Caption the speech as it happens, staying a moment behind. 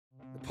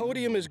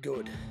podium is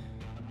good,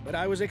 but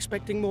I was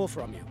expecting more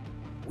from you.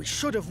 We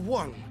should have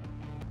won.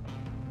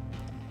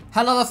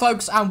 Hello there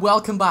folks, and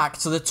welcome back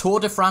to the Tour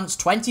de France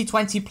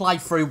 2020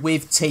 playthrough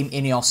with Team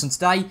Ineos, and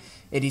today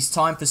it is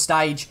time for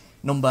stage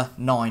number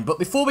 9. But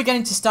before we get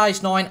into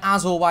stage 9,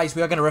 as always,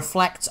 we are going to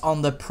reflect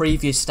on the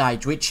previous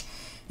stage, which,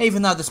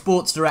 even though the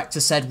sports director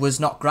said was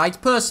not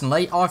great,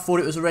 personally I thought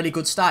it was a really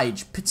good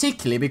stage,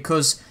 particularly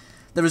because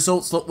the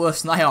results look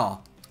worse than they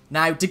are.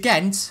 Now, De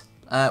Gent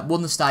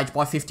won the stage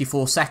by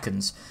 54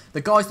 seconds.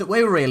 The guys that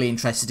we were really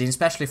interested in,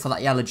 especially for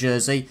that yellow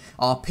jersey,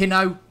 are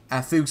Pinot,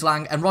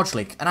 Fuglsang and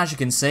Roglic. And as you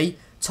can see,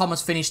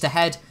 Thomas finished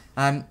ahead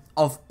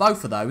of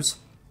both of those,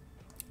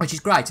 which is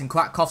great. And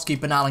Kwiatkowski,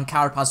 Bernal and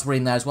Carapaz were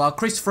in there as well.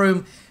 Chris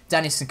Froome,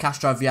 Dennis and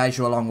Castro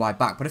Viejo a long way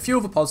back. But a few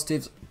other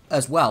positives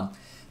as well.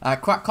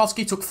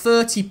 Kwiatkowski took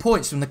 30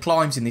 points from the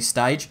climbs in this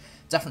stage.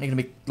 Definitely going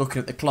to be looking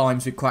at the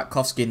climbs with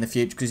Kwiatkowski in the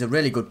future because he's a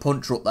really good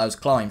puncher up those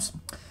climbs.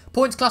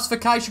 Points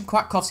classification,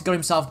 Kwiatkowski got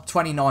himself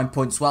 29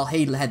 points. Well,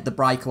 he led the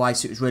breakaway,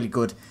 so it was really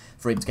good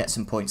for him to get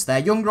some points there.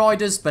 Young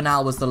riders,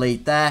 Bernal was the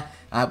lead there.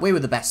 We were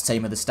the best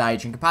team of the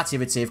stage. And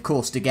competitivity, of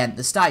course, again,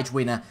 the stage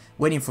winner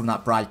winning from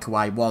that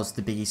breakaway was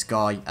the biggest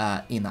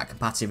guy in that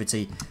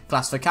competitivity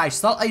classification.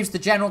 So that leaves the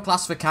general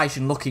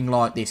classification looking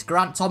like this.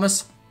 Geraint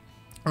Thomas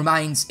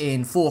remains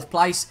in 4th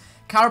place.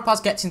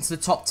 Carapaz gets into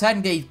the top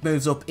 10. He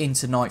moves up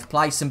into 9th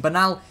place. And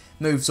Bernal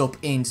moves up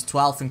into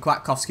 12th. And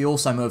Kwiatkowski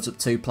also moves up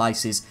 2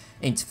 places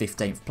into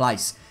 15th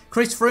place.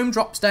 Chris Froome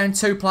drops down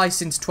 2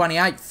 places into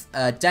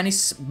 28th.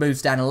 Dennis moves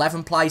down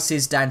 11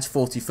 places, down to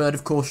 43rd.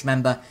 Of course,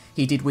 remember,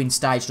 he did win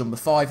stage number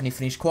 5 and he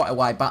finished quite a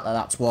way back there.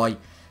 That's why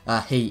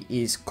he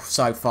is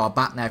so far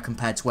back now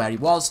compared to where he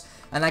was.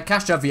 And then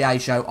Castro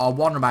Viejo, our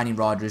one remaining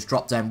rider, has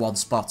dropped down 1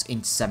 spot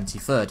into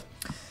 73rd.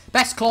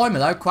 Best climber,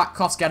 though,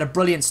 Kwiatkowski had a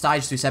brilliant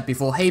stage, as we said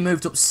before. He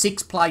moved up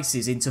 6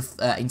 places into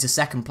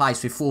 2nd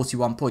place with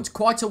 41 points.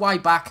 Quite a way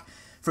back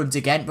from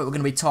De Gent, but we're going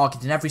to be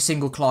targeting every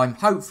single climb,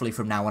 hopefully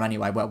from now on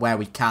anyway, where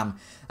we can,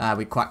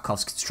 with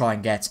Kwiatkowski to try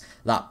and get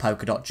that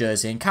polka dot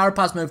jersey. And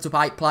Carapaz moved up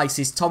 8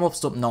 places,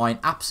 Thomas up 9,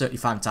 absolutely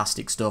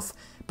fantastic stuff.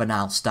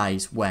 Bernal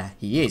stays where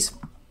he is.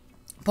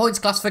 Points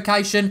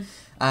classification,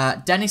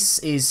 Dennis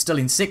is still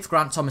in 6th,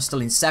 Geraint Thomas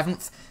still in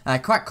 7th.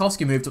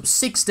 Kwiatkowski moved up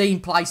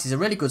 16 places, a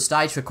really good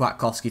stage for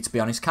Kwiatkowski, to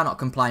be honest, cannot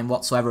complain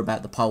whatsoever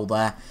about the pole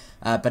there.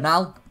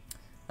 Bernal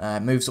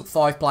moves up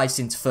 5 places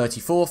into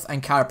 34th,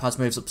 and Carapaz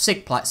moves up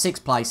 6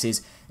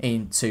 places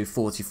into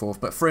 44th.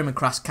 But Froome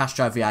and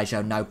Castro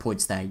Viejo, no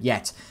points there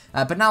yet.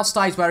 Bernal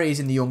stays where he is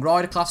in the young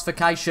rider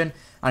classification,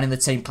 and in the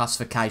team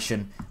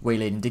classification,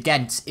 Wheeling. De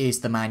Gent is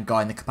the main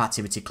guy in the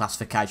compatibility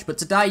classification. But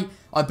today,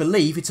 I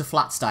believe it's a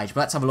flat stage,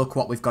 but let's have a look at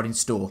what we've got in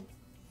store.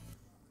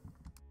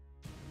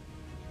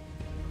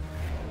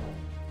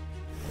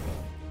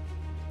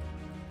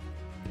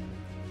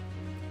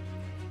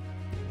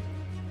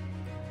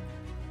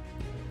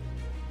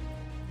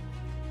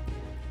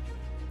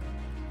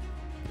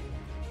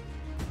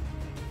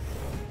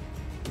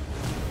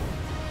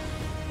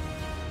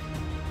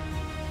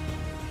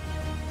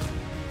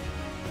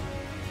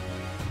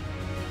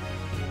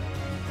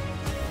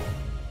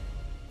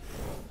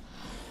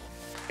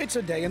 It's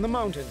a day in the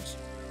mountains.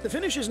 The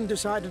finish isn't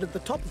decided at the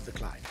top of the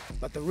climb,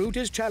 but the route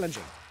is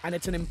challenging, and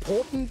it's an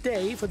important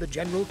day for the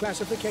general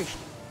classification.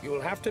 You'll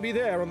have to be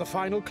there on the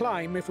final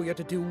climb if we are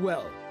to do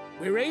well.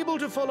 We're able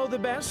to follow the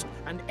best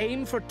and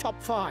aim for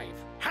top 5.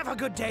 Have a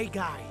good day,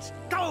 guys.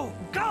 Go,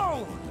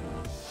 go!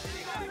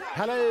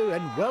 Hello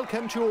and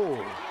welcome to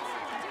all.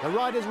 The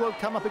riders will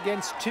come up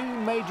against 2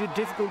 major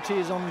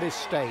difficulties on this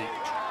stage.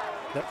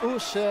 The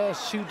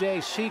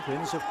Ours-sur-Soude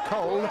sequence of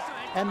Col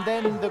and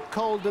then the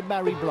Col de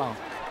Marie Blanc.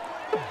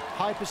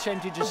 High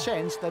percentage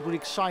ascents that will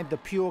excite the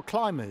pure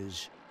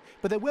climbers,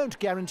 but they won't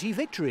guarantee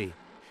victory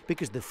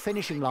because the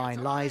finishing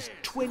line lies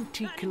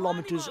 20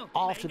 kilometres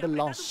after the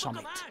last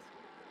summit.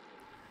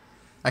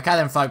 Okay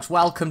then folks,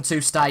 welcome to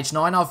stage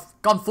 9. I've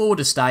gone forward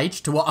a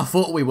stage to what I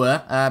thought we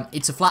were.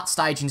 It's a flat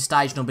stage in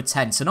stage number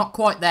 10, so not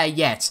quite there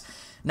yet.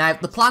 Now,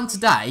 the plan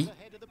today,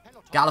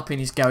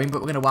 Galloping is going,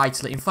 but we're going to wait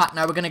till it. In fact,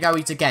 no, we're going to go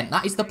it again.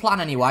 That is the plan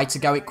anyway, to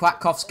go with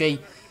Kwiatkowski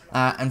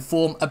and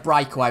form a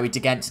breakaway with De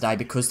Gent today,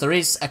 because there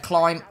is a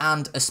climb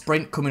and a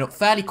sprint coming up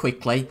fairly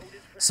quickly.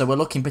 So we're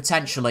looking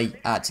potentially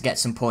to get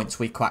some points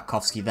with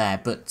Kwiatkowski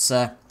there. But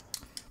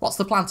what's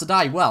the plan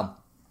today? Well,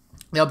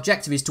 the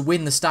objective is to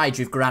win the stage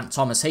with Geraint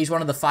Thomas. He's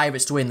one of the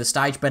favourites to win the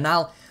stage.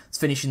 Bernal to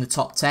finish in the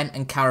top 10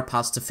 and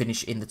Carapaz to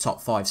finish in the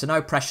top 5. So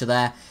no pressure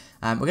there.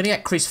 We're going to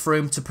get Chris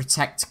Froome to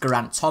protect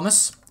Geraint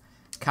Thomas.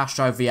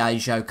 Castro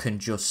Viejo can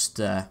just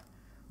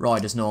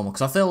ride as normal,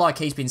 because I feel like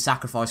he's been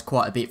sacrificed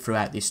quite a bit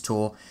throughout this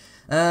tour.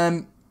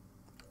 But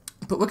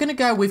we're going to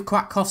go with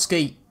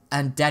Kwiatkowski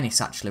and Dennis,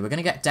 actually. We're going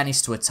to get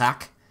Dennis to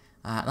attack.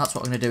 That's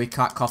what we're going to do with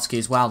Kwiatkowski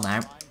as well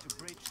now.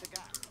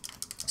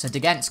 So De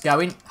Gent's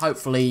going.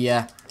 Hopefully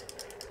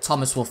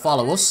Thomas will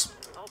follow us.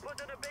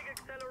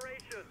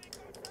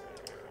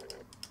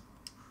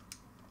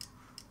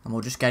 And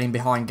we'll just get him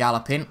behind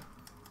Galloping.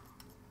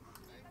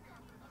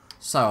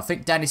 So I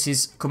think Dennis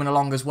is coming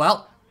along as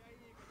well.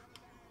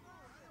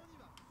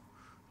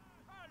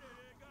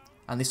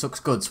 And this looks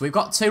good. So we've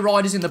got 2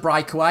 riders in the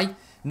breakaway.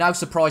 No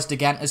surprise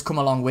Degent has come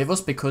along with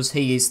us because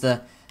he is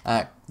the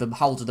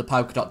holder of the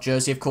polka dot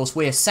jersey. Of course,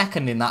 we're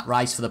second in that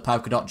race for the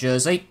polka dot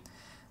jersey.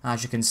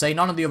 As you can see,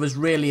 none of the others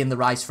really in the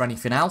race for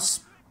anything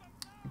else.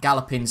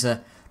 Galloping's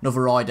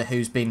another rider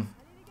who's been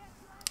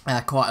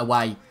quite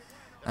away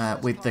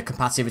with the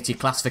compatibility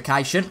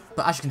classification.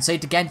 But as you can see,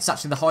 Degent's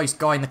actually the highest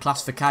guy in the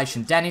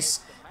classification.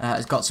 Dennis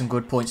has got some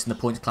good points in the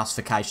points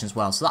classification as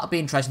well. So that'll be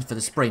interesting for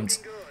the sprint.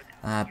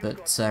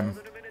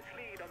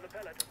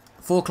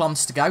 4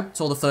 kilometres to go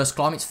till the first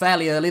climb. It's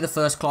fairly early. The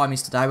first climb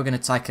is today. We're going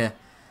to take a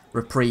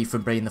reprieve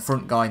from being the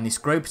front guy in this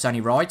group. It's only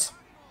right.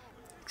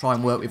 Try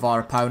and work with our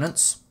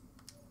opponents.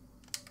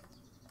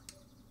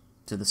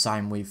 Do the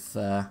same with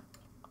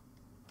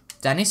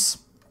Dennis.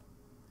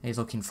 He's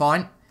looking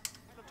fine.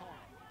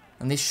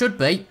 And this should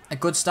be a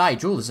good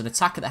stage. Oh, there's an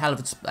attack at the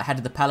head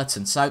of the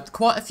peloton. So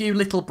quite a few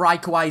little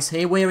breakaways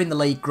here. We're in the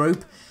lead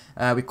group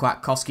with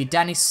Kwiatkowski.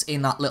 Dennis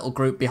in that little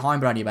group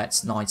behind, but only about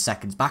 9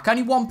 seconds back.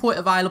 Only 1 point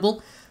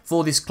available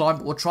for this climb,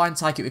 but we'll try and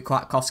take it with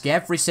Kwiatkowski.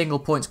 Every single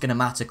point's going to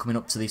matter coming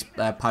up to this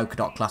polka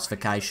dot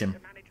classification.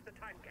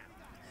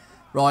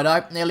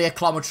 Righto, nearly a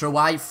kilometre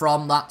away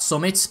from that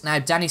summit. Now,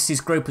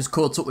 Dennis's group has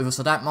caught up with us.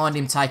 I don't mind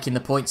him taking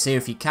the points here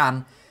if he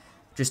can.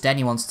 Just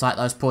anyone to take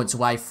those points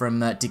away from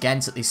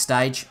Degent at this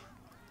stage.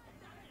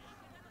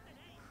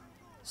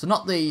 So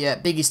not the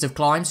biggest of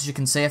climbs, as you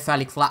can see, a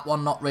fairly flat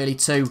one, not really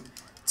too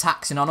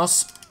taxing on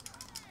us.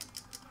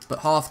 But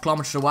half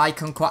kilometre away,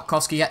 can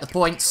Kwiatkowski get the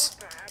points?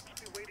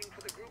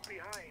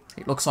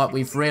 It looks like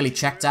we've really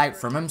checked out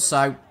from him,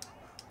 so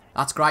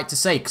that's great to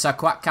see. So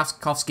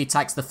Kwiatkowski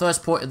takes the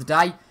first point of the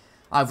day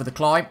over the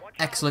climb.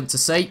 Excellent to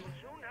see.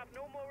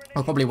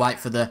 I'll probably wait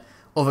for the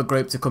other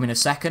group to come in a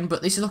second,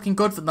 but this is looking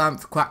good for the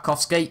moment for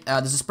Kwiatkowski.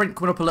 There's a sprint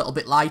coming up a little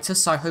bit later,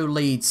 so who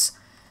leads?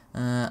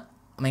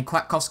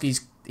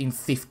 Kwiatkowski's in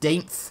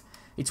 15th.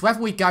 It's whether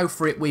we go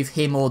for it with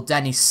him or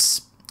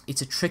Dennis.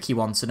 It's a tricky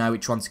one to know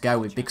which one to go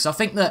with, because I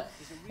think that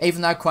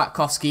even though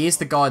Kwiatkowski is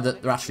the guy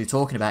that they're actually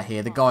talking about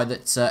here, the guy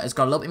that has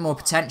got a little bit more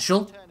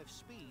potential,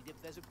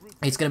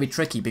 it's going to be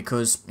tricky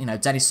because, you know,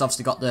 Dennis has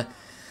obviously got the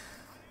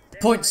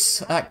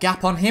points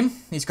gap on him.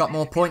 He's got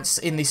more points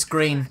in this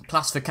green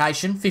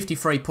classification,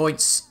 53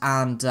 points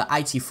and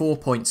 84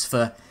 points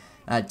for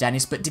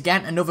Dennis. But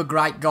Degent, another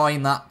great guy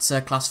in that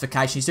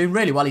classification. He's doing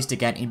really well, he's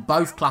Degent, in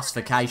both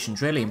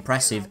classifications. Really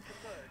impressive.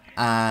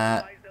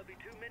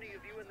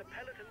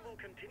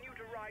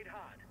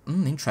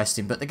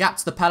 Interesting, but the gap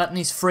to the peloton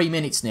is 3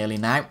 minutes nearly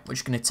now, which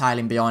is going to tail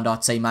in behind our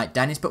teammate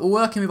Dennis. But we're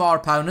working with our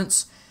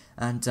opponents,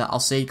 and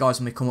I'll see you guys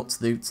when we come up to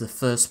the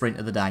first sprint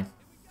of the day.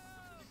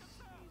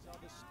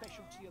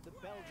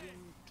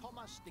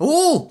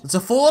 Oh, there's a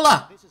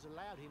faller.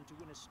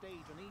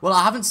 Well,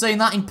 I haven't seen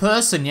that in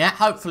person yet.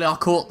 Hopefully I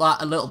caught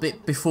that a little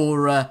bit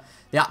before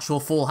the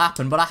actual fall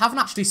happened. But I haven't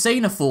actually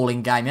seen a fall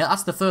in game yet.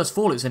 That's the first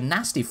fall. It was a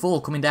nasty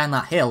fall coming down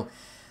that hill.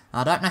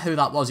 I don't know who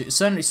that was. It was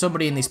certainly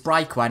somebody in this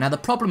breakaway. Now, the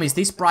problem is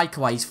this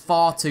breakaway is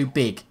far too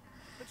big.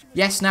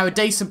 Yes, now a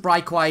decent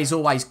breakaway is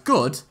always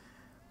good,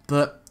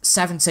 but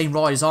 17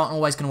 riders aren't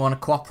always going to want to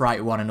cooperate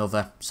with one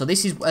another. So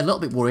this is a little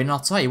bit worrying.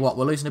 I'll tell you what,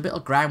 we're losing a bit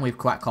of ground with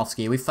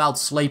Kwiatkowski. We failed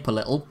to sleep a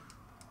little.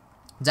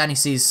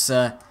 Dennis is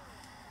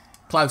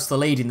close to the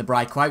lead in the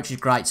breakaway, which is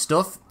great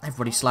stuff.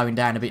 Everybody's slowing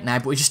down a bit now,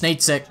 but we just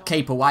need to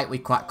keep a weight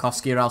with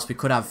Kwiatkowski, or else we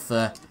could have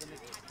a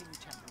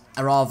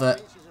rather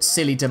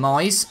silly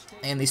demise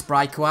in this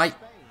breakaway.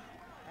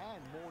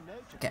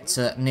 Get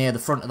near the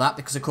front of that,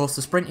 because of course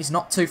the sprint is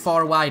not too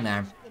far away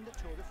now.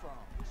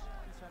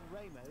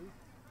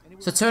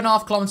 So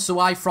 2.5 kilometres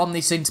away from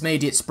this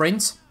intermediate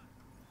sprint.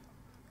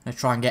 I'm going to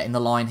try and get in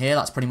the line here.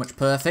 That's pretty much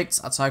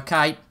perfect. That's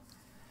okay.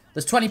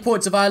 There's 20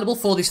 points available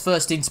for this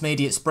first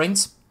intermediate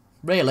sprint.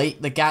 Really,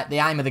 the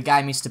aim of the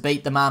game is to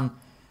beat the man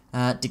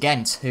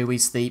Degent, who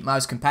is the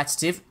most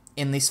competitive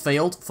in this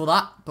field for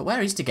that. But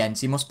where is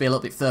Degent? He must be a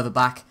little bit further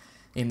back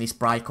in this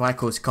breakaway. Of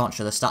course, you can't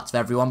show the stats of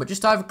everyone, but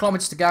just over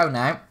kilometres to go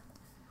now.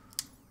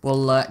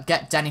 We'll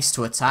get Dennis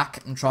to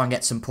attack and try and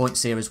get some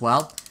points here as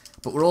well.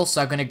 But we're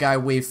also going to go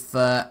with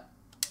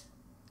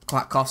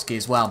Kwiatkowski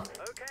as well.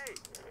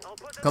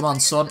 Come on,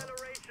 son.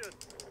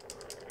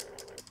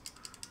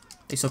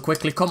 This will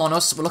quickly come on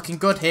us. We're looking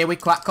good here with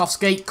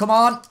Kwiatkowski. Come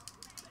on.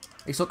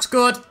 This looks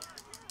good.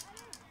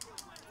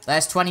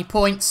 There's 20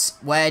 points.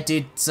 Where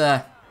did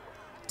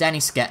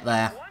Dennis get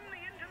there?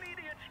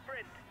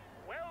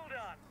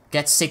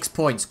 Gets 6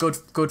 points.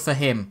 Good for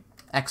him.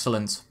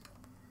 Excellent.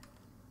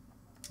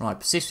 Right,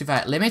 persist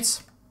without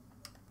limit.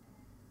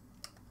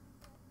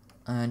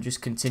 And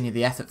just continue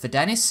the effort for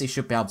Dennis. He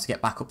should be able to get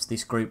back up to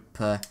this group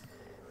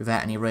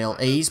without any real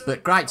ease.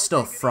 But great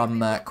stuff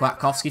from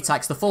Kwiatkowski.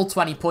 Takes the full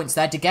 20 points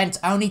there. Degent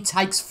only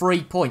takes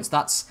 3 points.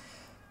 That's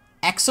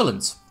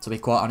excellent, to be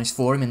quite honest,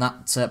 for him in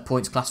that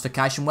points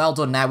classification. Well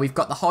done. Now we've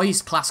got the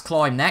highest class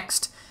climb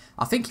next.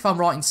 I think if I'm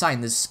right in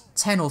saying there's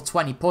 10 or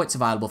 20 points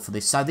available for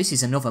this. So this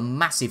is another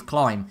massive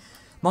climb.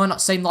 Might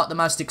not seem like the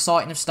most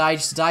exciting of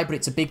stages today, but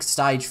it's a big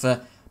stage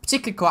for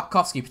particularly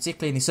Kwiatkowski,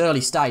 particularly in this early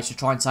stage, to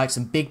try and take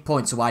some big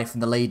points away from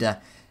the leader,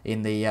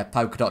 in the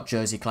polka dot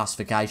jersey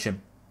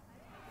classification.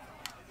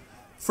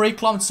 3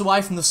 kilometres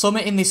away from the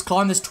summit in this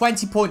climb. There's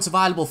 20 points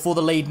available for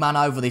the lead man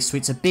over this, so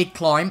it's a big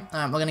climb.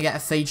 We're going to get a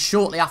feed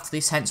shortly after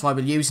this, hence why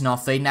we're using our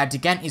feed. Now, De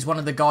Gent is one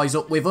of the guys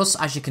up with us,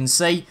 as you can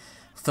see.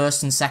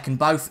 First and second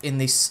both in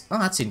this... Oh,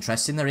 that's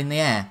interesting. They're in the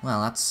air.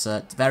 Well, that's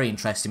very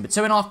interesting. But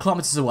 2.5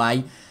 kilometres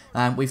away.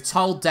 We've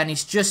told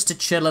Dennis just to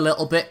chill a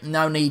little bit.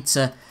 No need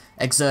to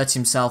exert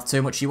himself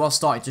too much. He was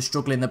starting to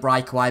struggle in the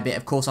breakaway a bit.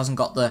 Of course, hasn't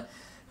got the...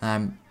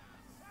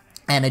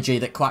 energy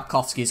that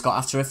Kwiatkowski's got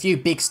after a few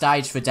big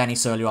stages for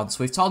Dennis earlier on.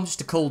 So we've told him just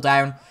to cool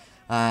down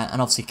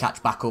and obviously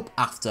catch back up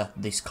after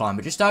this climb.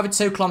 But just over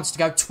 2 kilometres to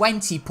go,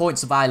 20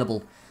 points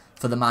available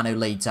for the man who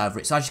leads over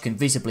it. So as you can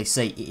visibly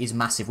see, it is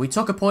massive. We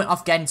took a point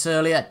off Ghent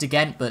earlier, De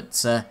Gent,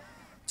 but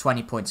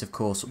 20 points, of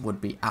course, would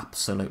be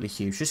absolutely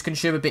huge. Just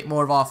consume a bit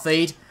more of our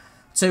feed.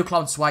 2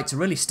 kilometres away. It's a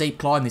really steep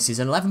climb. This is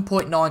an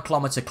 11.9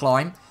 kilometre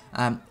climb.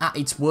 At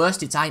its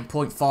worst, it's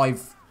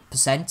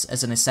 8.5%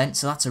 as an ascent,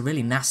 so that's a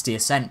really nasty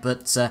ascent.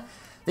 But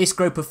this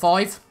group of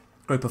 4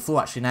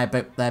 actually now,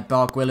 but their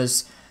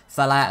Barguilas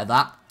fell out of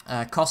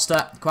that.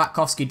 Costa,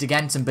 Kwiatkowski, De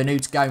Gent and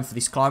Benoot going for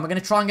this climb. We're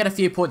going to try and get a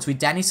few points with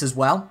Dennis as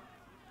well,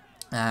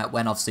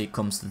 when obviously it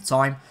comes to the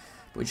time.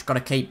 But we've just got to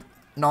keep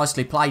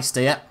nicely placed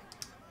here.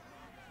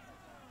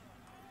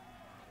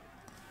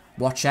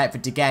 Watch out for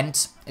De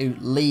Gent, who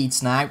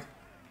leads now.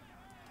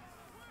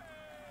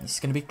 This is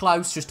going to be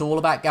close, just all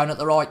about going at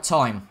the right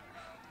time.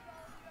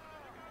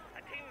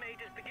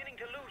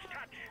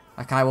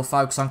 Okay, we'll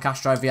focus on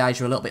Castro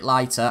Vieja a little bit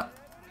later.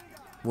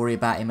 Worry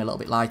about him a little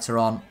bit later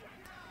on.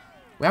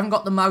 We haven't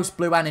got the most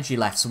blue energy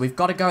left, so we've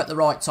got to go at the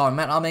right time.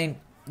 I mean,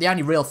 the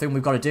only real thing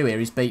we've got to do here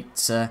is beat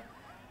De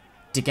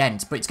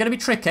Gent. But it's going to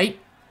be tricky.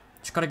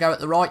 Just got to go at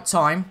the right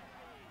time.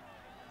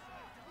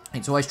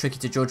 It's always tricky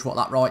to judge what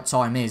that right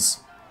time is.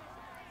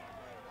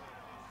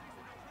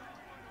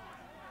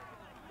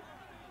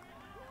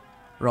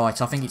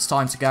 Right, I think it's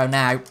time to go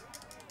now.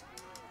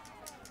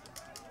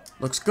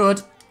 Looks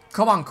good.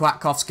 Come on,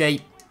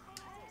 Kwiatkowski.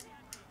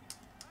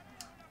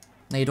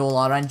 Need all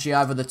our energy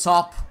over the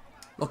top.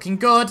 Looking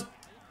good.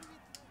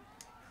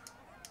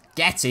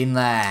 Get in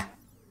there.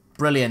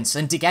 Brilliant.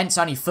 And De Gent's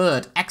only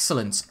third.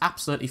 Excellent.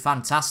 Absolutely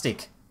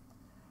fantastic.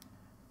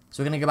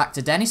 So we're going to go back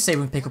to Dennis, see if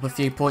we can pick up a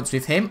few points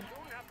with him.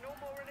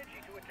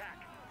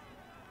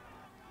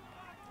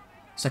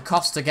 So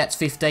Costa gets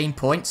 15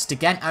 points. De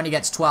Gent only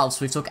gets 12,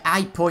 so we took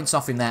 8 points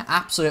off him there.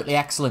 Absolutely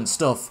excellent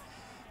stuff.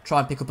 Try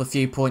and pick up a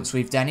few points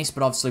with Dennis,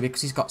 but obviously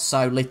because he's got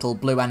so little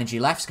blue energy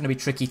left, it's going to be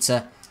tricky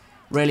to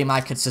really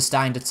make a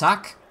sustained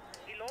attack.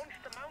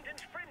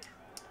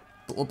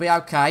 But we'll be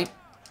okay. As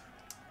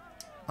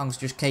long as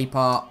we just keep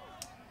our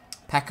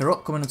pecker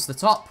up, coming up to the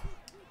top.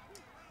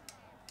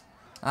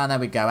 And there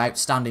we go,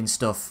 outstanding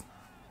stuff.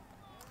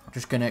 I'm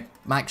just going to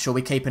make sure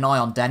we keep an eye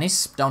on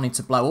Dennis. Don't need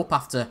to blow up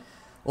after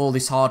all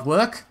this hard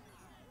work.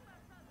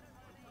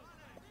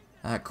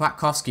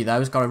 Kwiatkowski, though,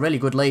 has got a really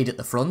good lead at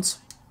the front.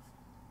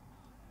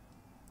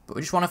 But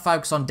we just want to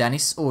focus on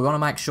Dennis. Oh, we want to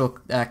make sure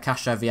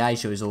Castro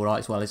Vieja is alright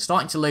as well. He's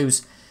starting to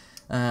lose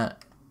a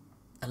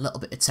little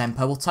bit of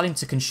tempo. We'll tell him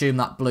to consume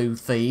that blue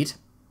feed.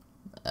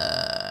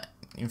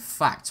 In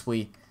fact,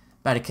 we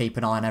better keep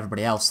an eye on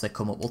everybody else that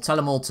come up. We'll tell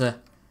them all to...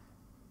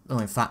 Oh,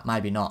 in fact,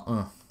 maybe not.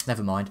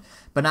 Never mind.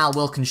 Bernal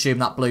will consume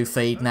that blue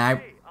feed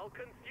now.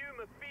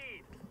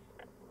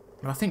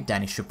 But I think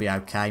Dennis should be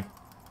okay.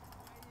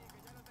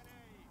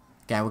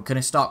 Okay, we're going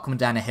to start coming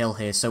down a hill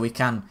here so we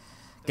can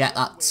get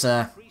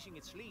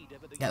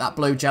that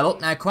blue gel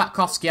up. Now,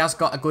 Kwiatkowski has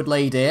got a good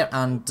lead here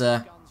and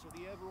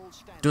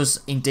does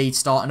indeed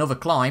start another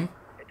climb.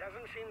 It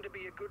doesn't seem to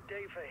be a good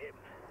day for him.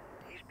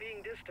 He's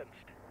being distanced.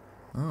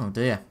 Oh,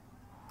 dear.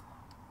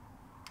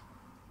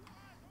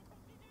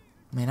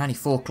 I mean, only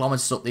 4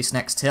 kilometres up this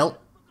next hill.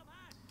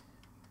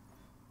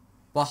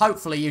 Well,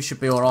 hopefully you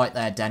should be alright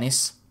there,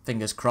 Dennis.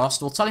 Fingers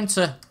crossed. We'll tell him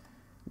to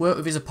work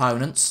with his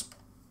opponents.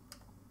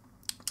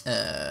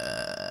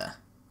 Yeah,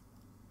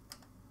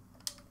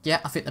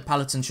 I think the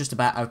peloton's just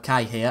about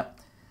okay here.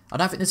 I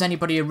don't think there's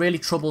anybody who really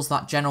troubles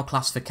that general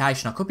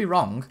classification. I could be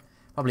wrong.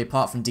 Probably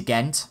apart from De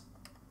Gent.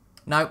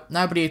 No,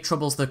 nobody who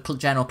troubles the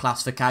general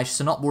classification,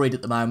 so not worried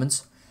at the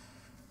moment.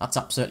 That's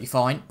absolutely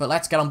fine. But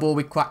let's get on board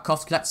with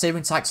Kwiatkowski. Let's see if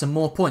we can take some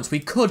more points. We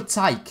could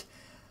take,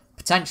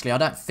 potentially, I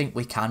don't think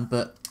we can,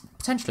 but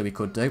potentially we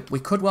could do. We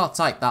could well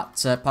take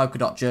that polka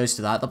dot jersey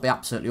to that. That'd be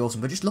absolutely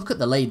awesome. But just look at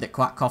the lead that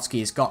Kwiatkowski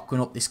has got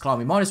going up this climb.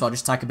 We might as well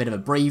just take a bit of a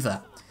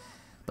breather.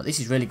 But this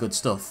is really good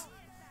stuff.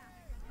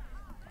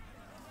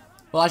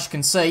 Well, as you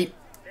can see,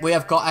 we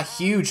have got a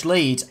huge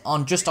lead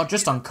on just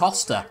on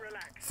Costa.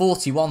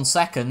 41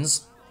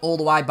 seconds, all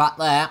the way back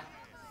there.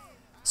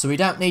 So we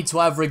don't need to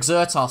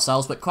overexert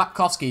ourselves, but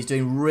Kwiatkowski is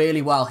doing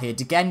really well here.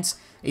 De Gent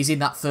is in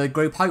that third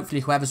group.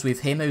 Hopefully who's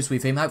with him.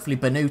 Hopefully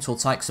Benoot will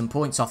take some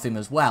points off him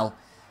as well.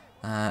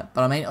 But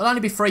I mean, it'll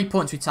only be 3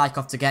 points we take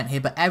off De Gent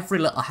here, but every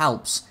little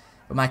helps.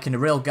 We're making a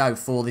real go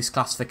for this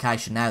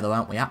classification now, though,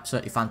 aren't we?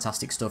 Absolutely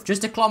fantastic stuff.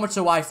 Just a kilometre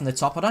away from the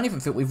top. I don't even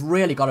think we've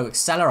really got to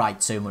accelerate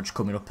too much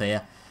coming up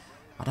here.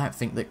 I don't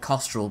think that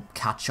Costa will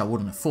catch. I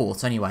wouldn't have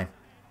thought, anyway.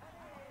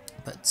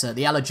 But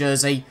the yellow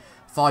jersey,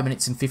 5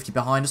 minutes and 50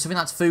 behind us. I think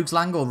that's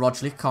Fuglsang or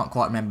Roglic, can't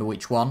quite remember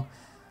which one.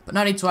 But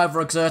no need to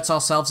overexert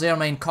ourselves here. I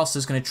mean,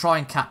 Costa's going to try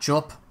and catch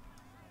up.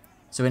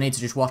 So we need to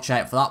just watch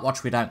out for that.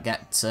 Watch we don't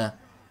get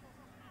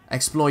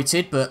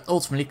exploited. But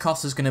ultimately,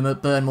 Costa's going to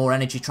burn more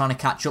energy trying to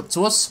catch up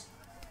to us.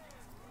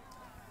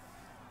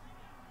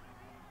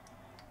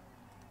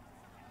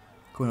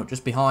 Coming up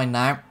just behind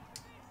now.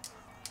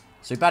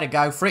 So we better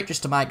go for it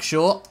just to make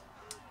sure.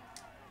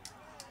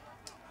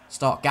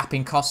 Start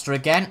gapping Costa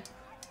again.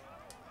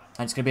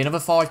 And it's going to be another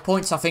 5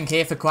 points, I think,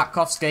 here for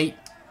Kwiatkowski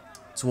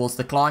towards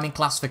the climbing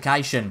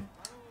classification.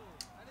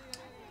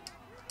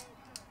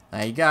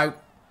 There you go.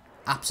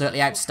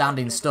 Absolutely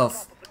outstanding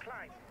stuff.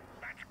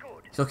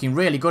 He's looking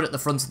really good at the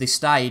front of this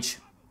stage.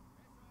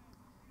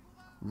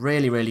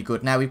 Really, really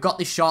good. Now, we've got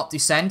this sharp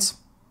descent.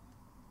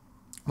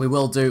 We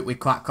will do it with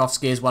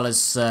Kwiatkowski as well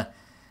as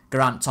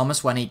Geraint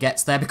Thomas when he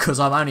gets there, because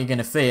I'm only going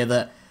to fear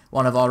that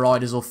one of our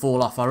riders will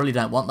fall off. I really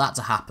don't want that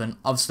to happen.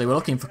 Obviously, we're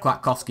looking for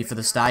Kwiatkowski for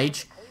the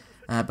stage.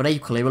 But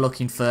equally, we're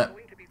looking for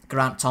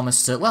Geraint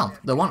Thomas to... Well,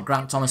 they want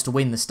Geraint Thomas to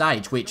win the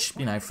stage, which,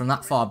 you know, from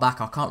that far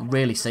back, I can't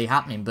really see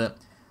happening. But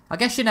I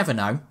guess you never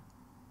know.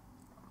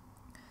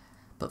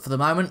 But for the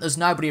moment, there's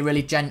nobody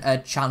really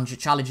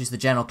challenges the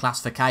general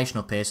classification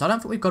up here. So I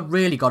don't think we've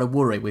really got to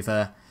worry with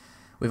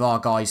our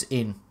guys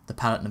in the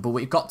peloton. But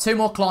we've got 2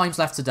 more climbs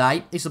left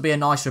today. This will be a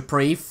nice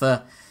reprieve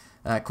for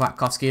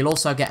Kwiatkowski. He'll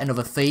also get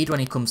another feed when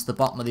he comes to the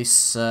bottom of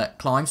this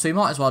climb. So he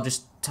might as well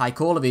just take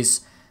all of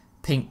his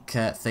pink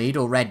feed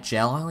or red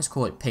gel. I always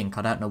call it pink,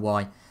 I don't know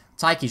why.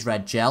 Take his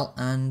red gel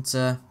and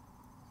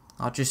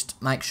I'll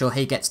just make sure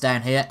he gets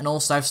down here and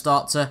also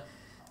start to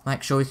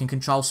make sure we can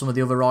control some of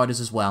the other riders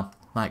as well.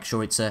 Make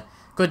sure it's a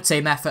good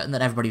team effort and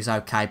that everybody's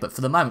okay. But for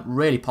the moment,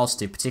 really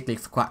positive, particularly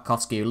for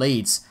Kwiatkowski, who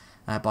leads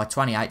by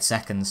 28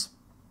 seconds.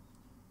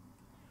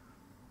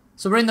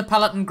 So we're in the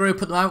peloton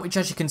group at the moment, which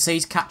as you can see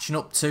is catching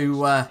up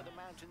to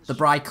the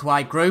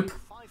breakaway group.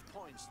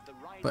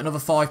 But another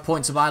 5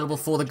 points available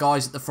for the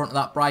guys at the front of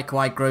that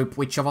breakaway group,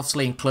 which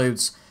obviously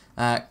includes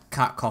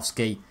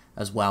Kwiatkowski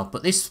as well.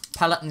 But this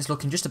peloton is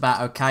looking just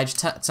about okay. Just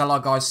tell our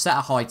guys set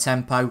a high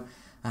tempo.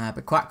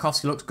 But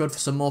Kwiatkowski looks good for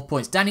some more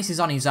points. Dennis is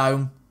on his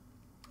own.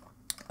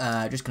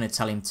 Just going to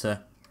tell him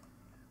to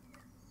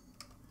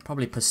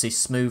probably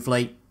persist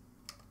smoothly.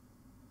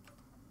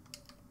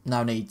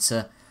 No need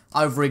to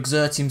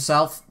overexert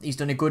himself. He's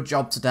done a good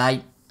job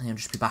today. He'll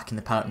just be back in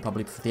the peloton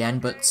probably for the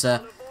end. But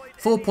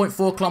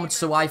 4.4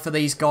 kilometres away for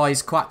these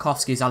guys.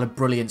 Kwiatkowski's had a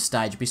brilliant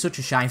stage. It'd be such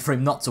a shame for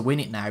him not to win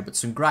it now. But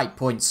some great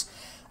points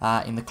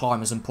in the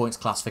climbers and points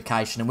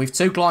classification. And with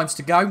 2 climbs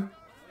to go,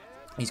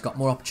 he's got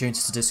more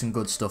opportunities to do some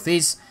good stuff.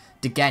 Is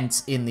De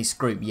Gent in this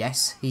group?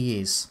 Yes, he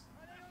is.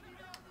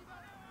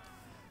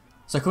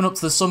 So coming up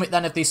to the summit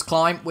then of this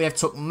climb, we have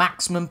took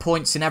maximum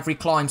points in every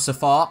climb so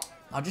far.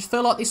 I just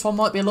feel like this one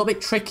might be a little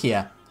bit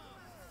trickier.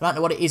 I don't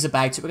know what it is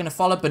about it. We're going to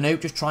follow Benoot,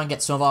 just try and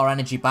get some of our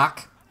energy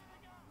back.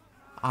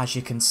 As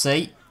you can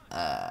see,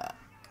 I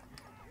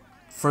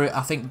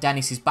think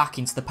Dennis is back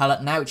into the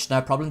peloton now, which is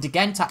no problem. De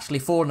Gent actually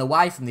falling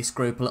away from this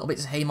group a little bit,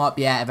 so he might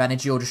be out of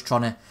energy or just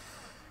trying to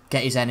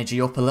get his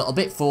energy up a little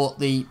bit for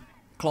the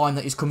climb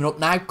that is coming up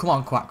now. Come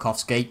on,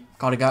 Kwiatkowski.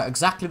 Got to go at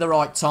exactly the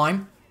right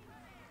time.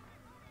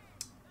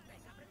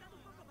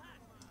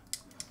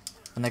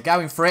 And they're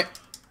going for it.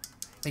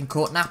 Been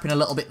caught napping a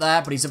little bit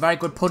there, but he's a very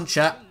good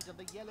puncher.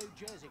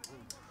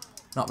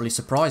 Not really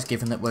surprised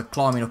given that we're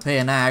climbing up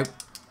here now.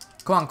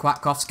 Come on,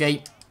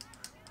 Kwiatkowski.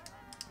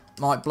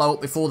 Might blow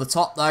up before the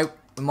top, though.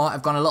 We might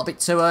have gone a little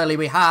bit too early.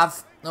 We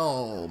have.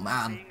 Oh,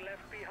 man.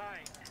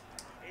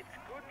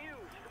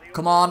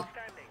 Come on.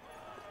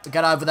 We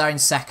get over there in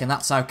second.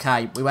 That's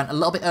okay. We went a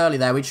little bit early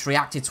there. We just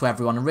reacted to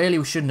everyone. And really,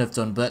 we shouldn't have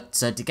done. But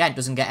De Gent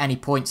doesn't get any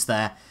points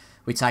there.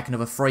 We take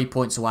another 3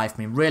 points away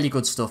from him. Really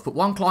good stuff. But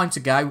 1 climb to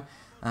go.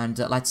 And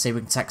let's see if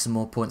we can take some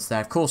more points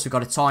there. Of course, we've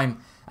got a time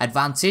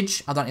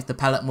advantage. I don't know if the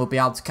peloton will be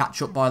able to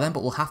catch up by then,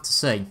 but we'll have to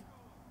see.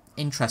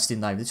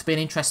 Interesting, though. This will be an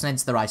interesting end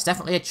to the race.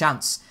 Definitely a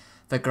chance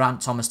for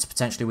Geraint Thomas to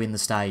potentially win the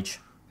stage.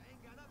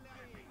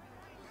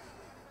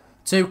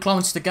 2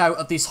 kilometres to go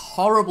of this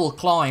horrible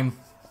climb.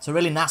 It's a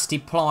really nasty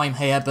climb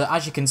here, but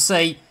as you can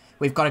see,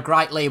 we've got a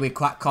great lead with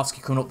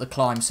Kwiatkowski coming up the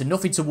climb, so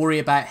nothing to worry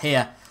about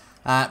here.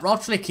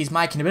 Roglic is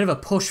making a bit of a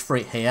push for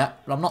it here,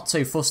 but I'm not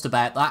too fussed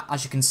about that.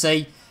 As you can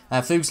see,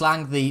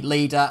 Fuglsang, the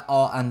leader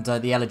and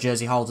the yellow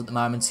jersey holder at the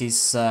moment,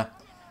 is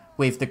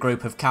with the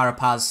group of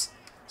Carapaz,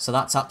 so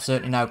that's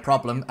absolutely no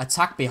problem.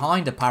 Attack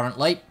behind,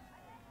 apparently.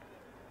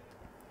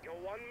 You're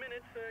 1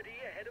 minute 30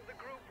 ahead of the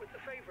group with the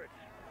favourites.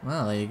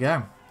 Well, there you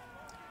go.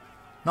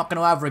 Not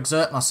going to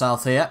overexert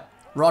myself here.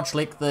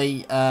 Roglic,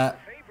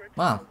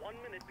 well,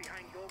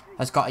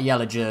 has got a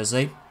yellow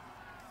jersey.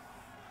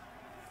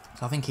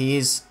 So I think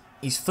he's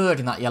third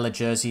in that yellow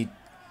jersey.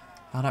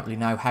 I don't really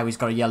know how he's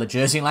got a yellow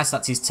jersey, unless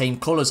that's his team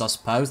colours, I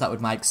suppose. That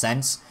would make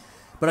sense.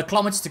 But a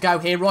kilometre to go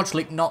here.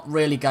 Roglic not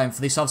really going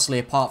for this, obviously,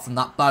 apart from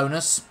that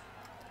bonus.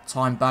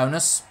 Time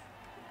bonus.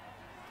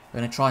 We're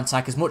going to try and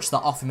take as much of that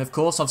off him, of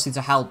course, obviously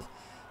to help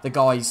the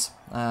guys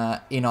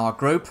in our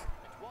group.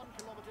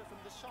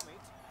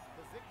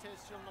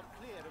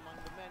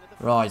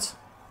 Right.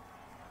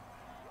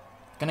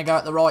 Going to go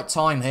at the right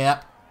time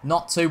here.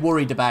 Not too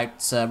worried about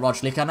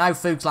Roglic. I know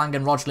Fuglsang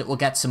and Roglic will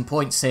get some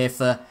points here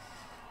for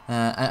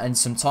and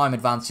some time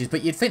advantages,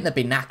 but you'd think they'd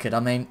be knackered. I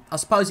mean, I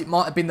suppose it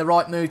might have been the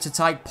right move to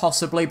take,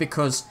 possibly,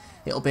 because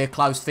it'll be a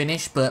close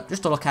finish, but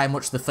just to look how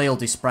much the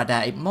field is spread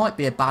out, it might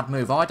be a bad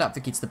move. I don't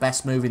think it's the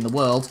best move in the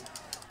world.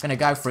 Going to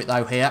go for it,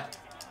 though, here.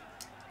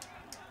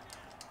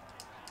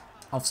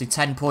 Obviously,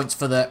 10 points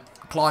for the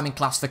climbing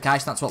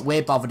classification. That's what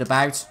we're bothered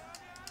about.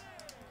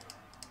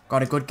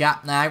 Got a good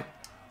gap now.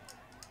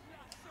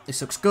 This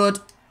looks good.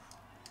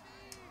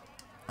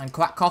 And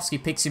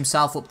Kwiatkowski picks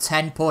himself up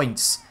 10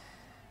 points.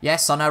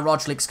 Yes, I know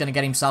Roglic's going to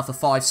get himself a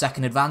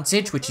 5-second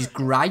advantage, which is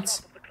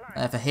great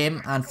for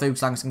him. And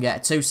Fuglsang's going to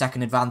get a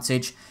 2-second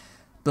advantage.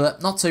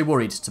 But not too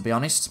worried, to be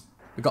honest.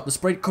 We've got the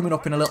sprint coming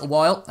up in a little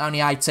while.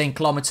 Only 18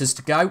 kilometres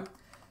to go.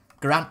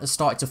 Geraint has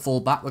started to fall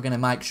back. We're going to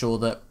make sure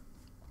that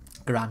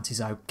Geraint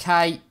is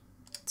okay.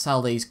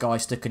 Tell these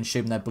guys to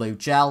consume their blue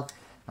gel.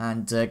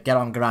 And get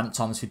on Geraint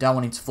Thomas. We don't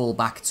want him to fall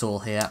back at all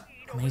here.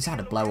 I mean, he's had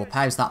a blow up.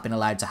 How's that been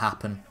allowed to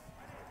happen?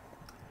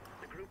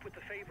 The group with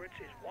the favourites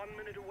is 1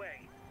 minute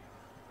away.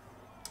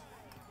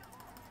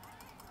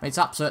 It's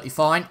absolutely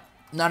fine.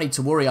 No need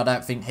to worry, I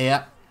don't think,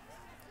 here.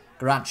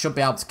 Geraint should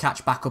be able to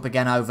catch back up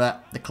again over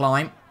the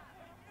climb.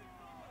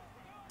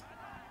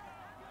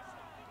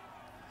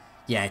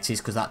 Yeah, it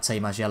is because that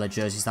team has yellow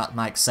jerseys. That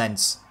makes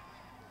sense.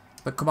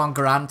 But come on,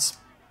 Geraint.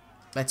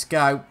 Let's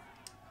go.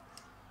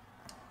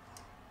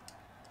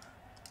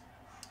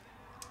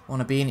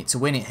 Want to be in it to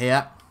win it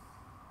here.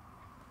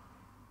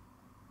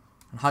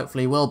 And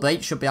hopefully he will be.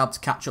 Should be able to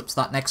catch up to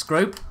that next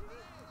group.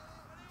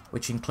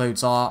 Which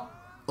includes our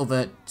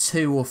other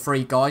 2 or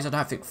 3 guys. I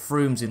don't think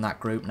Froome's in that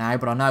group now.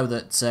 But I know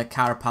that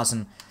Carapaz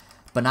and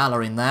Bernal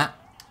are in there.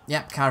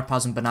 Yep,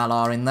 Carapaz and Bernal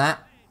are in there.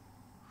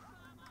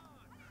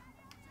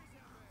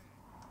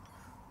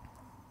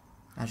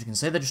 As you can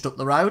see, they're just up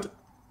the road.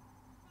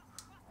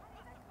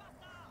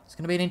 It's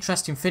going to be an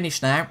interesting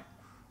finish now.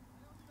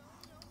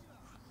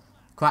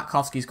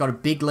 Kwiatkowski's got a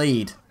big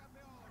lead.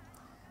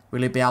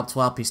 Will he be able to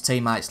help his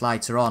teammates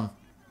later on?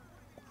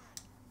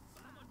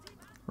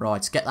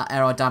 Right, to get that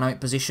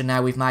aerodynamic position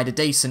now, we've made a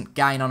decent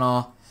gain on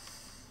our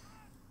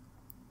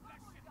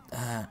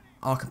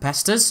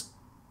competitors.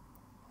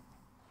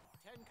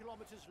 10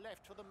 kilometres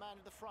left for the man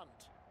in the front.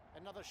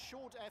 Another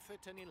short effort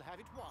and he'll have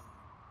it won.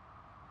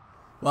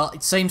 Well,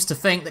 it seems to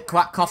think that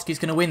Kwiatkowski's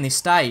going to win this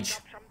stage.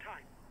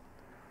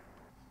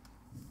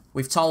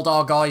 We've told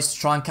our guys to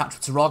try and catch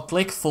up to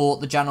Roglic for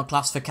the general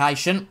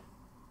classification.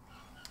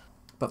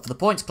 But for the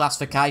points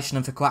classification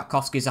and for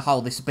Kwiatkowski as a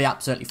whole, this would be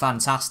absolutely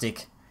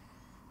fantastic.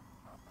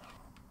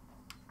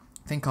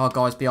 I think our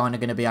guys behind are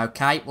going to be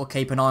okay. We'll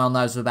keep an eye on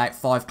those with about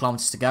 5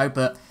 kilometres to go.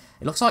 But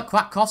it looks like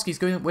Kwiatkowski's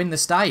going to win the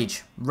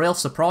stage. Real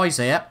surprise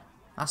here.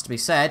 Has to be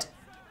said.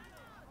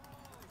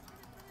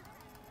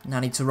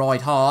 Now need to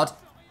ride hard.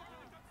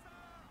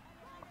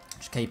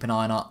 Just keep an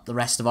eye on the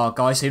rest of our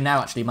guys who now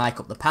actually make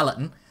up the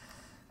peloton.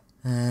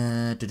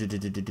 Yep,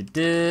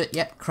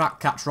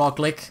 catch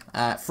Roglic.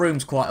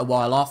 Froome's quite a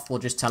while off. We'll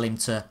just tell him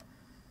to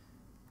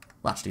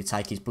actually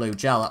take his blue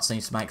gel. That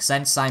seems to make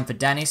sense. Same for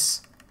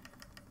Dennis.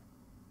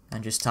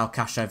 And just tell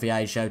Cascio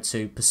Viejo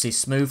to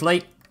persist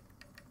smoothly.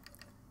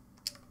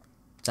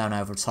 Don't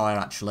over-retire,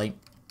 actually.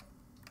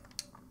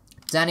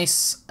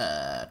 Dennis,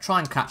 try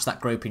and catch that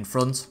group in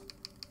front.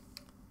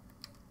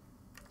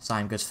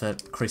 Same goes for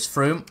Chris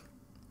Froome.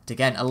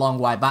 Again, a long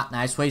way back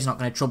now, so he's not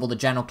going to trouble the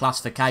general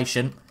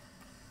classification.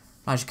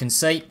 As you can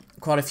see,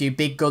 quite a few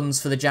big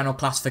guns for the general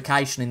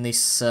classification in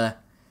this,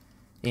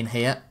 in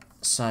here.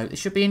 So, this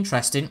should be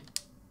interesting.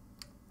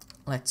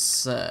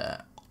 Let's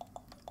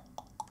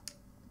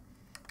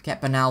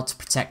get Bernal to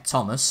protect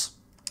Thomas.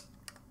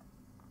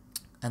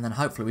 And then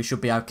hopefully we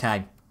should be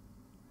okay.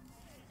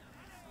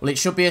 Well, it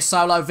should be a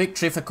solo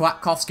victory for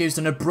Kwiatkowski, who's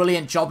done a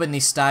brilliant job in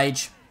this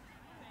stage.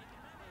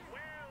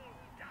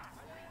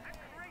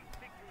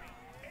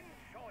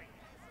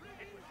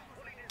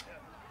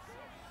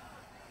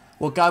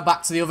 We'll go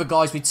back to the other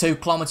guys with 2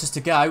 kilometres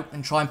to go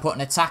and try and put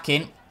an attack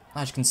in.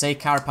 As you can see,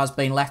 Carapaz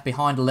being left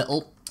behind a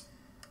little.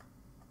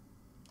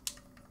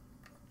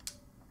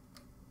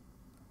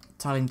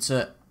 Tell him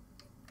to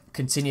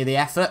continue the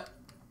effort.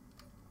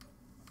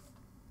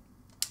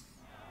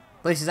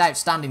 But this is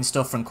outstanding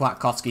stuff from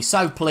Kwiatkowski.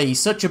 So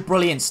pleased. Such a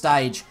brilliant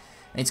stage.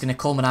 And it's going to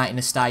culminate in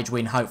a stage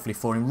win, hopefully,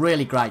 for him.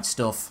 Really great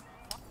stuff.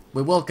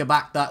 We will go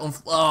back that.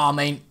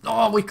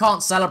 We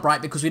can't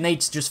celebrate because we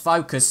need to just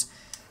focus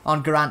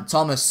on Geraint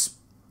Thomas.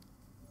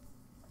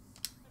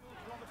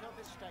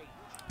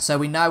 So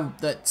we know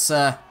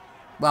that,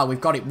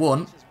 we've got it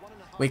won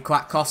with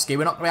Kwiatkowski.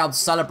 We're not going to be able to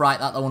celebrate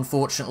that, though,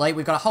 unfortunately.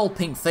 We've got a whole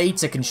pink feed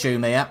to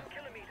consume here.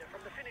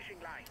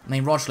 I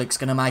mean, Roglic's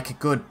going to make a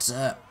good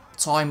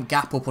time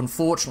gap up,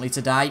 unfortunately,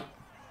 today.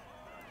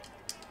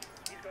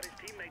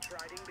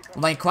 I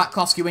mean,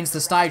 Kwiatkowski wins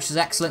the stage, which is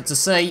excellent to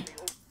see.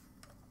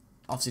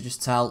 Obviously,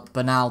 just tell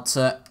Bernal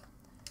to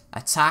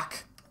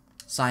attack.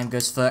 Same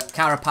goes for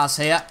Carapaz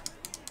here.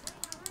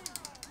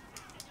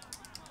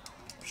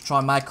 Just try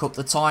and make up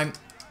the time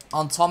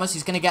on Thomas.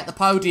 He's going to get the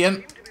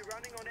podium.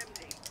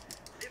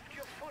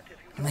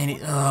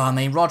 I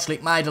mean,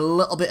 Roglic made a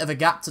little bit of a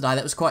gap today.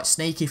 That was quite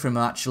sneaky from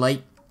him,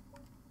 actually.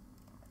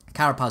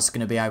 Carapaz is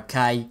going to be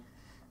okay.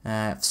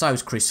 So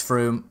is Chris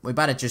Froome. We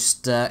better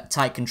just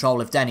take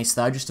control of Dennis,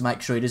 though, just to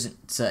make sure he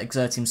doesn't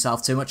exert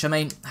himself too much. I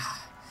mean,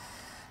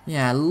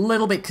 yeah, a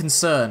little bit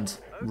concerned,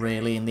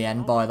 really, in the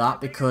end by that,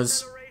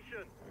 because,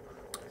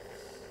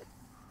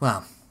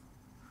 well,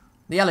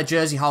 the yellow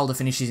jersey holder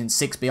finishes in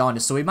 6th behind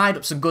us, so we made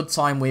up some good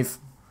time with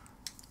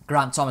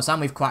Grant Thomas and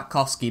with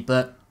Kwiatkowski,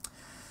 but,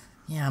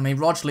 yeah, I mean,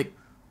 Roglic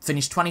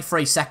finished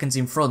 23 seconds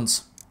in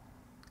front.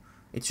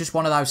 It's just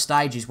one of those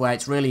stages where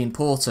it's really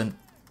important.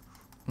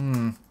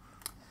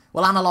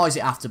 We'll analyse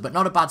it after, but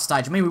not a bad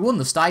stage. I mean, we won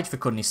the stage, for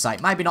goodness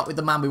sake. Maybe not with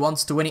the man we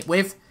wanted to win it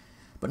with,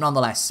 but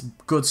nonetheless,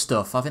 good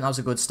stuff. I think that was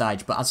a good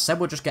stage. But as I said,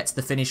 we'll just get to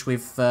the finish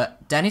with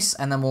Dennis,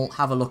 and then we'll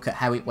have a look at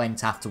how it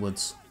went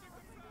afterwards.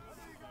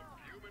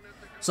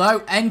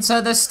 So,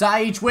 enter the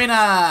stage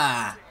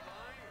winner!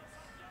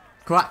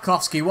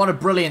 Kwiatkowski, what a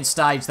brilliant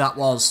stage that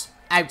was.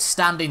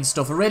 Outstanding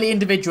stuff. A really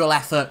individual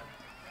effort.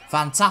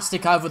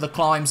 Fantastic over the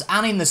climbs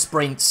and in the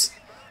sprints.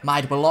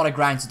 Made up a lot of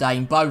ground today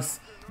in both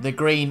the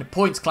green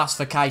points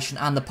classification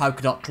and the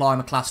polka dot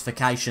climber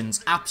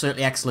classifications.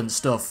 Absolutely excellent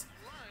stuff.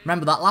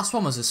 Remember, that last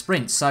one was a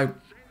sprint, so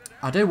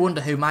I do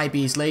wonder who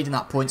maybe is leading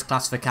that points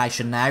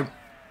classification now.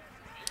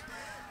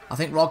 I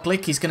think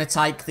Roglic is going to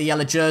take the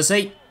yellow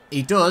jersey.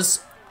 He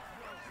does.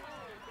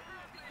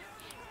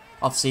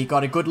 Obviously, he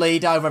got a good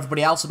lead over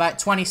everybody else, about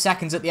 20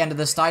 seconds at the end of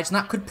the stage, and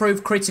that could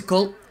prove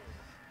critical.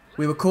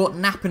 We were caught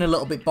napping a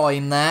little bit by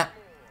him there,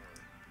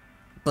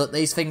 but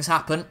these things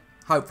happen.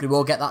 Hopefully,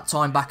 we'll get that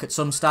time back at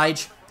some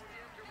stage.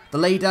 The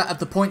leader of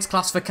the points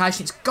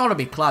classification, it's got to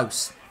be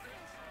close.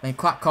 I mean,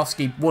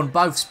 Kwiatkowski won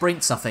both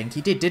sprints, I think.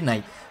 He did, didn't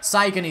he?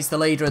 Sagan is the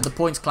leader of the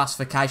points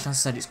classification. As I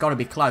said, it's got to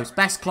be close.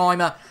 Best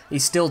climber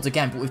is still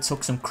again, but we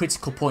took some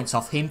critical points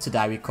off him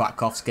today with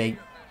Kwiatkowski.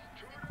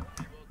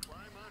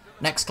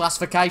 Next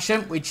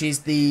classification, which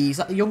is is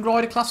that the young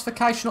rider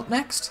classification up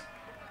next?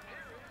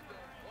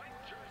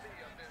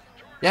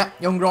 Yeah,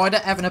 young rider,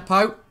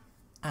 Evenepoel.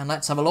 And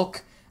let's have a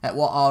look at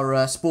what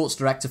our sports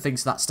director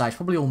thinks of that stage.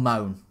 Probably all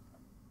moan.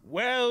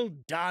 Well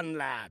done,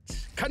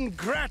 lads.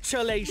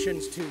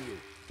 Congratulations to you.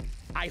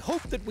 I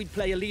hoped that we'd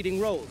play a leading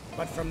role,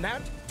 but from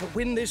that to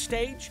win this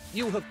stage,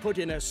 you have put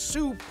in a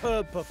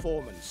superb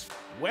performance.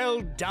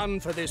 Well done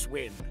for this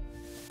win.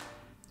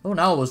 Oh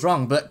no, I was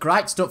wrong, but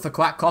great stuff for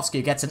Kwiatkowski.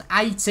 He gets an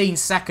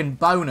 18-second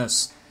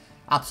bonus.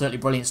 Absolutely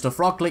brilliant stuff.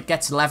 Roglic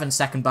gets an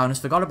 11-second bonus.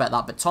 Forgot about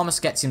that, but Thomas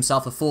gets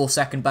himself a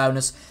 4-second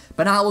bonus.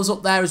 Bernal was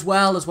up there as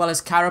well as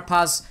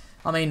Carapaz.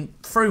 I mean,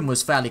 Froome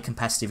was fairly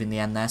competitive in the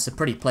end there, so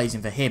pretty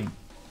pleasing for him.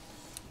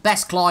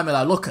 Best climber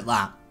though, look at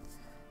that.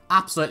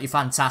 Absolutely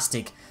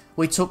fantastic.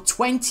 We took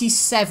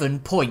 27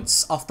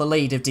 points off the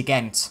lead of De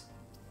Gent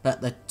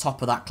at the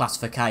top of that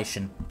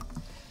classification.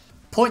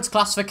 Points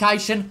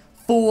classification,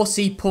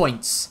 40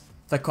 points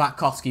for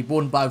Kwiatkowski.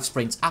 Won both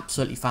sprints.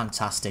 Absolutely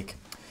fantastic.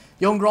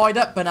 Young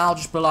rider, Bernal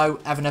just below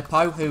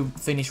Evenepoel, who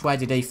finished, where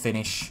did he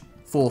finish?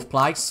 4th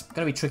place.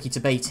 Going to be tricky to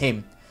beat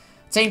him.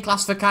 Team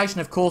classification,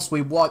 of course,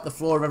 we wiped the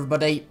floor of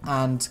everybody.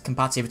 And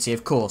compatibility,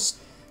 of course.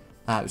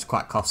 It was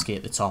Kwiatkowski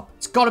at the top.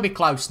 It's got to be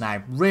close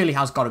now. Really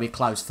has got to be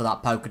close for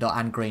that polka dot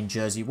and green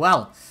jersey.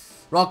 Well,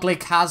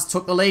 Roglic has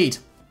took the lead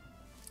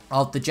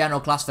of the general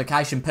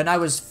classification.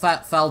 Pinot has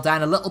fell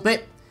down a little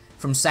bit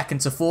from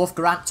 2nd to 4th.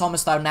 Grant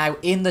Thomas, though, now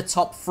in the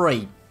top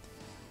 3.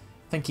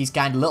 I think he's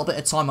gained a little bit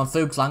of time on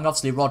Fuglsang.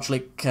 Obviously,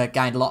 Roglic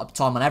gained a lot of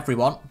time on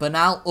everyone.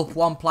 Bernal up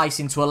 1 place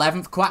into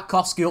 11th.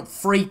 Kwiatkowski up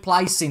 3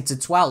 places into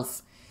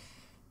 12th.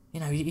 You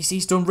know,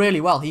 he's done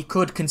really well. He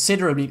could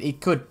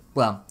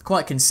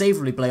quite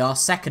conceivably be our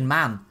second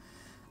man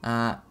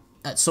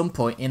at some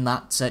point in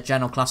that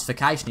general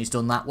classification. He's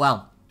done that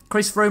well.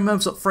 Chris Froome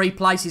moves up 3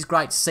 places.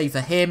 Great to see for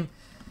him.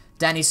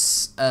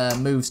 Dennis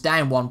moves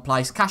down 1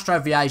 place. Castro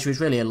Vieja is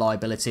really a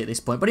liability at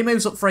this point, but he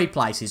moves up 3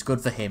 places.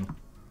 Good for him.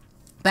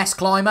 Best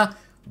climber.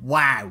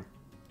 Wow.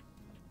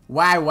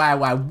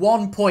 Wow.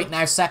 1 point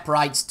now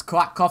separates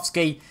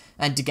Kwiatkowski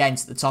and De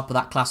Gent at the top of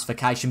that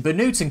classification.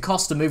 Benoot and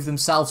Costa move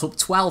themselves up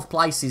 12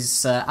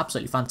 places.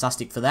 Absolutely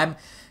fantastic for them.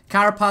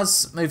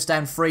 Carapaz moves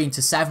down 3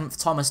 into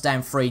 7th. Thomas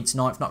down 3 into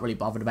 9th. Not really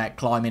bothered about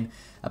climbing,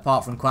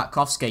 apart from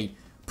Kwiatkowski.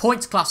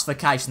 Points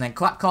classification then.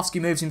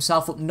 Kwiatkowski moves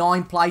himself up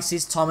 9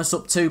 places. Thomas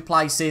up 2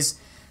 places.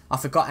 I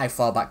forgot how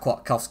far back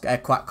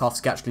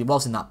Kwiatkowski actually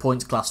was in that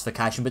points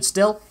classification. But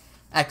still,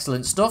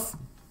 excellent stuff.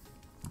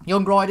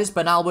 Young riders,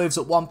 Bernal moves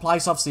up 1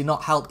 place, obviously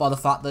not helped by the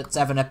fact that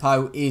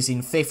Evenepoel is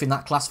in 5th in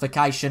that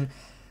classification.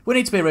 We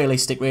need to be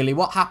realistic, really.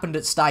 What happened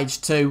at stage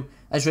 2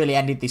 has really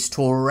ended this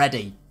tour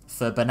already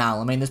for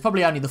Bernal. I mean, there's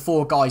probably only the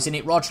 4 guys in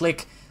it.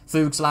 Roglic,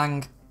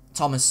 Fuglsang,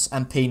 Thomas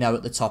and Pinot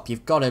at the top.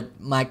 You've got to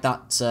make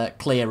that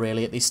clear,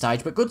 really, at this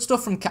stage. But good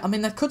stuff from... I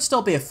mean, there could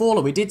still be a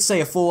faller. We did see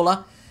a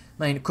faller.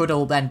 I mean, it could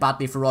all end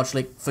badly for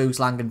Roglic,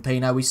 Fuglsang and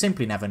Pinot. We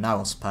simply never know,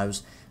 I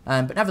suppose.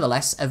 But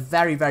nevertheless, a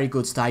very, very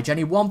good stage.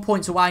 Only 1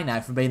 point away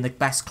now from being the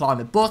best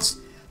climber. But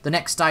The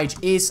next stage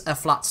is a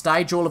flat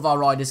stage. All of our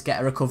riders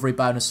get a recovery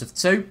bonus of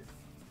 2,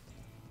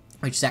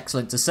 which is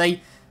excellent to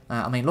see.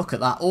 I mean, look at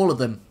that. All of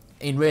them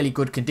in really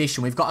good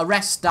condition. We've got a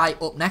rest day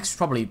up next.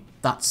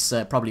 That's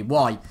probably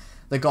why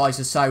the guys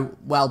are so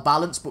well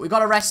balanced. But we've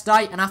got a rest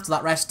day, and after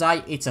that rest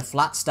day, it's a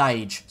flat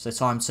stage. So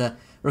time to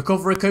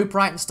recover,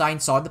 recuperate, and stay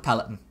inside the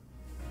peloton.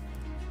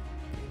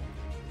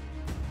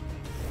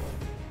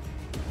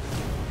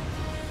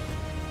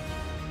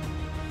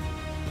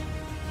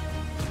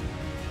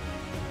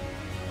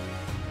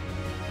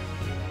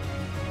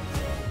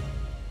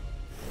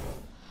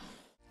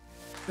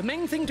 The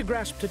main thing to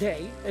grasp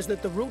today is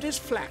that the route is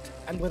flat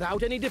and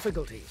without any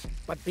difficulties.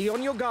 But be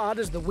on your guard,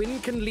 as the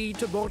wind can lead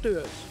to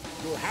bordures.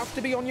 You'll have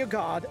to be on your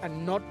guard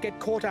and not get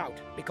caught out,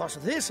 because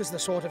this is the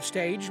sort of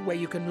stage where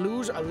you can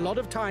lose a lot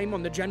of time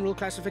on the general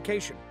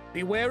classification.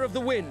 Beware of the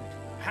wind.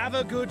 Have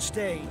a good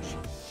stage.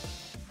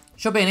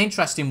 Should be an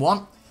interesting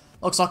one.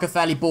 Looks like a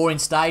fairly boring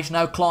stage.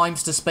 No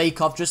climbs to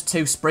speak of, just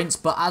 2 sprints.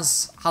 But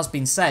as has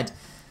been said,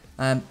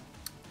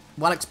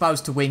 well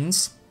exposed to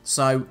winds.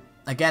 So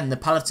again, the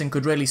peloton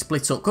could really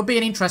split up. Could be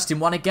an interesting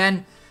one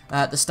again.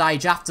 The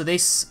stage after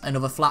this,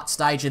 another flat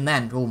stage, and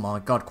then, oh my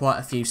god, quite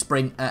a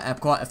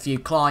few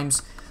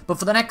climbs. But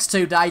for the next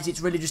 2 days,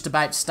 it's really just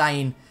about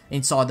staying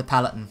inside the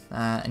peloton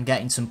and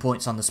getting some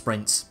points on the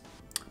sprints.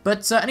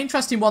 But an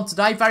interesting one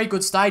today. Very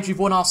good stage. We've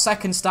won our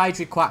 2nd stage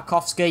with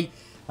Kwiatkowski.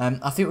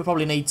 I think we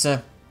probably need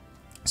to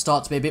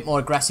start to be a bit more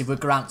aggressive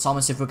with Geraint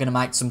Thomas if we're going to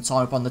make some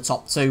time up on the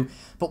top 2.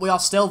 But we are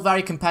still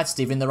very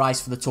competitive in the race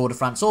for the Tour de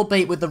France,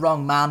 albeit with the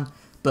wrong man.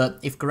 But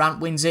if Geraint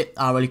wins it,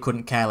 I really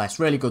couldn't care less.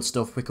 Really good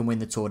stuff. We can win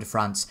the Tour de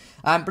France.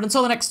 But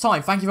until the next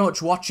time, thank you very much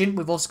for watching.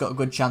 We've also got a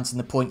good chance in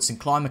the points and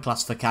climber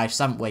classifications,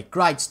 haven't we?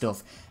 Great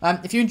stuff.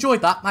 If you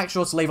enjoyed that, make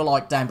sure to leave a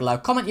like down below.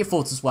 Comment your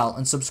thoughts as well.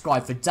 And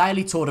subscribe for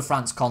daily Tour de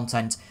France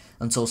content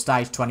until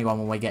stage 21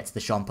 when we get to the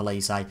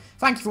Champs-Élysées.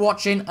 Thank you for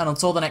watching. And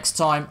until the next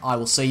time, I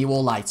will see you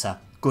all later.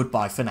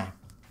 Goodbye for now.